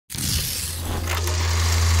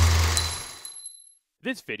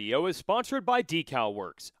This video is sponsored by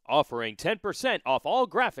DecalWorks, offering 10% off all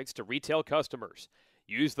graphics to retail customers.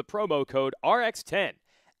 Use the promo code RX10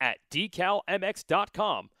 at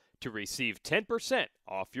decalmx.com to receive 10%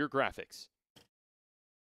 off your graphics.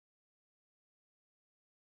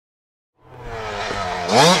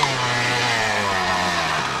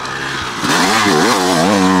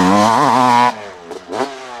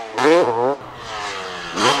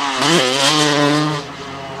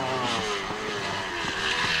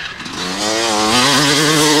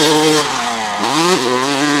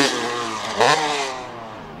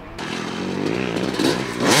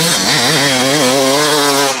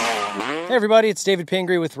 Hey everybody, it's David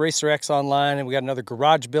Pingree with Racer X Online, and we got another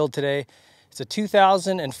garage build today. It's a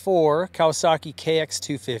 2004 Kawasaki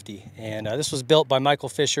KX250, and this was built by Michael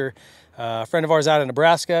Fischer, a friend of ours out in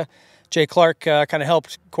Nebraska. Jay Clark kind of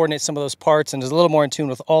helped coordinate some of those parts and is a little more in tune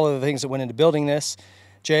with all of the things that went into building this.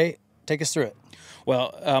 Jay, take us through it.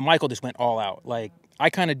 Well, Michael just went all out. Like, I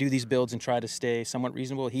kind of do these builds and try to stay somewhat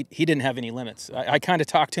reasonable. He didn't have any limits. I kind of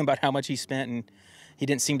talked to him about how much he spent, and he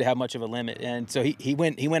didn't seem to have much of a limit. And so he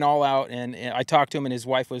went all out, and I talked to him, and his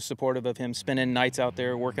wife was supportive of him spending nights out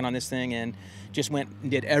there working on this thing, and just went and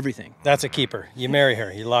did everything. That's a keeper. You marry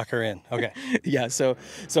her, you lock her in. Okay. Yeah. So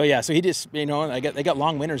he just, they got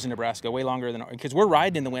long winters in Nebraska, way longer than, because we're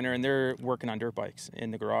riding in the winter and they're working on dirt bikes in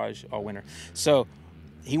the garage all winter. So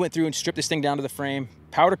he went through and stripped this thing down to the frame,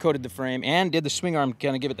 powder coated the frame, and did the swing arm,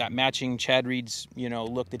 kind of give it that matching Chad Reed's,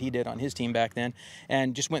 look that he did on his team back then,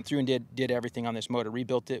 and just went through and did everything on this motor.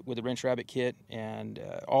 Rebuilt it with a wrench rabbit kit and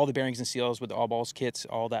all the bearings and seals with the all balls kits,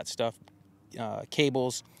 all that stuff,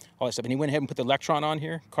 cables, all that stuff. And he went ahead and put the Electron on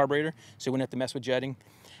here, carburetor, so he wouldn't have to mess with jetting,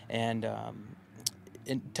 and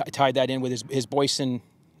tied that in with his Boyson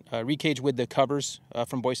recage with the covers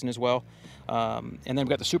from Boyson as well. And then we've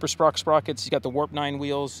got the Super sprockets. He's got the Warp 9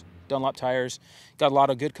 wheels, Dunlop tires. Got a lot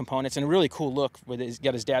of good components and a really cool look. He's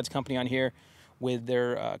got his dad's company on here with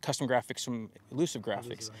their custom graphics from Elusive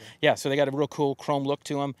Graphics. Yeah, so they got a real cool chrome look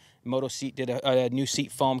to them. Moto Seat did a new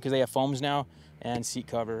seat foam, because they have foams now, and seat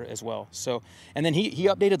cover as well. So, and then he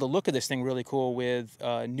updated the look of this thing really cool with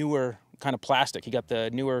newer kind of plastic. He got the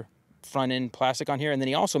newer front end plastic on here, and then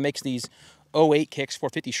he also makes these 08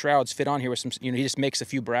 KX450 shrouds fit on here with some, he just makes a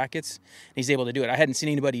few brackets, and he's able to do it. I hadn't seen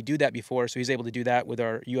anybody do that before, so he's able to do that with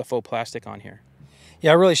our UFO plastic on here.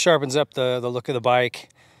 Yeah, it really sharpens up the look of the bike.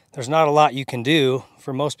 There's not a lot you can do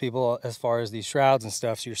for most people as far as these shrouds and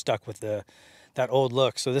stuff, so you're stuck with that old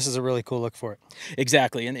look. So this is a really cool look for it.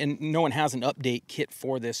 Exactly, and no one has an update kit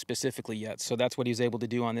for this specifically yet, so that's what he was able to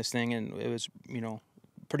do on this thing, and it was,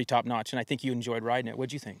 pretty top notch, and I think you enjoyed riding it.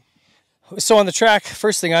 What'd you think? So on the track,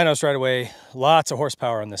 first thing I noticed right away, lots of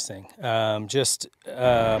horsepower on this thing. From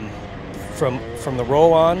the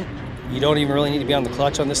roll on, you don't even really need to be on the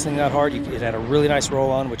clutch on this thing that hard. It had a really nice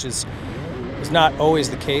roll on, which was not always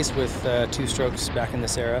the case with two strokes back in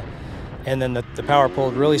this era. And then the power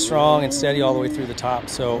pulled really strong and steady all the way through the top.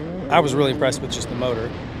 So I was really impressed with just the motor.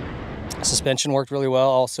 Suspension worked really well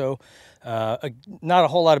also. Not a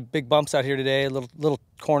whole lot of big bumps out here today, little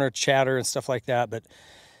corner chatter and stuff like that, but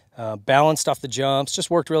balanced off the jumps,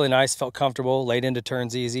 just worked really nice, felt comfortable, laid into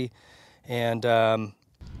turns easy, and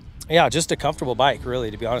yeah, just a comfortable bike,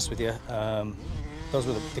 really, to be honest with you. Those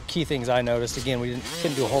were the key things I noticed. Again, we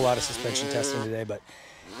couldn't do a whole lot of suspension testing today, but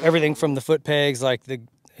everything from the foot pegs, like the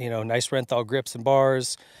nice Renthal grips and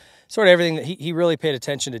bars, sort of everything that he really paid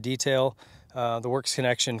attention to detail. The Works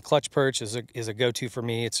Connection clutch perch is a go-to for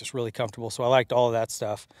me. It's just really comfortable, so I liked all of that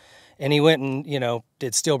stuff. And he went and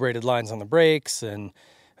did steel braided lines on the brakes, and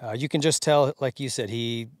you can just tell, like you said,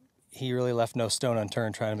 he really left no stone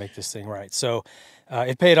unturned trying to make this thing right. So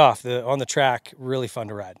it paid off. On the track, really fun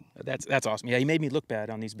to ride. That's awesome. Yeah, he made me look bad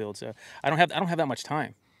on these builds. I don't have that much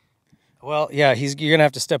time. Well, yeah, you're gonna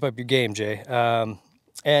have to step up your game, Jay.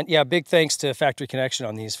 And yeah, big thanks to Factory Connection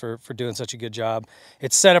on these for doing such a good job.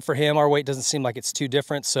 It's set up for him. Our weight doesn't seem like it's too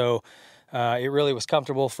different, so it really was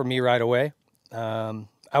comfortable for me right away.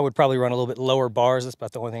 I would probably run a little bit lower bars. That's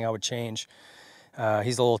about the only thing I would change.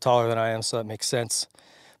 He's a little taller than I am, so that makes sense.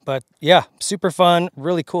 But yeah, super fun,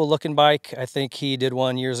 really cool looking bike. I think he did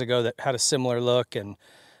one years ago that had a similar look, and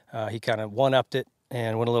he kind of one-upped it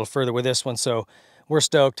and went a little further with this one. So we're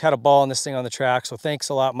stoked. Had a ball on this thing on the track, so thanks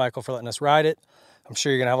a lot, Michael, for letting us ride it. I'm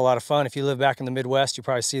sure you're going to have a lot of fun. If you live back in the Midwest, you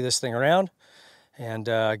probably see this thing around, and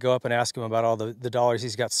go up and ask him about all the dollars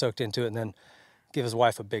he's got soaked into it, and then give his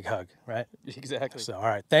wife a big hug, right? Exactly. So, all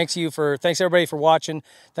right. Thanks everybody for watching.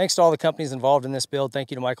 Thanks to all the companies involved in this build.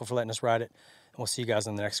 Thank you to Michael for letting us ride it. And we'll see you guys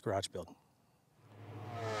on the next garage build.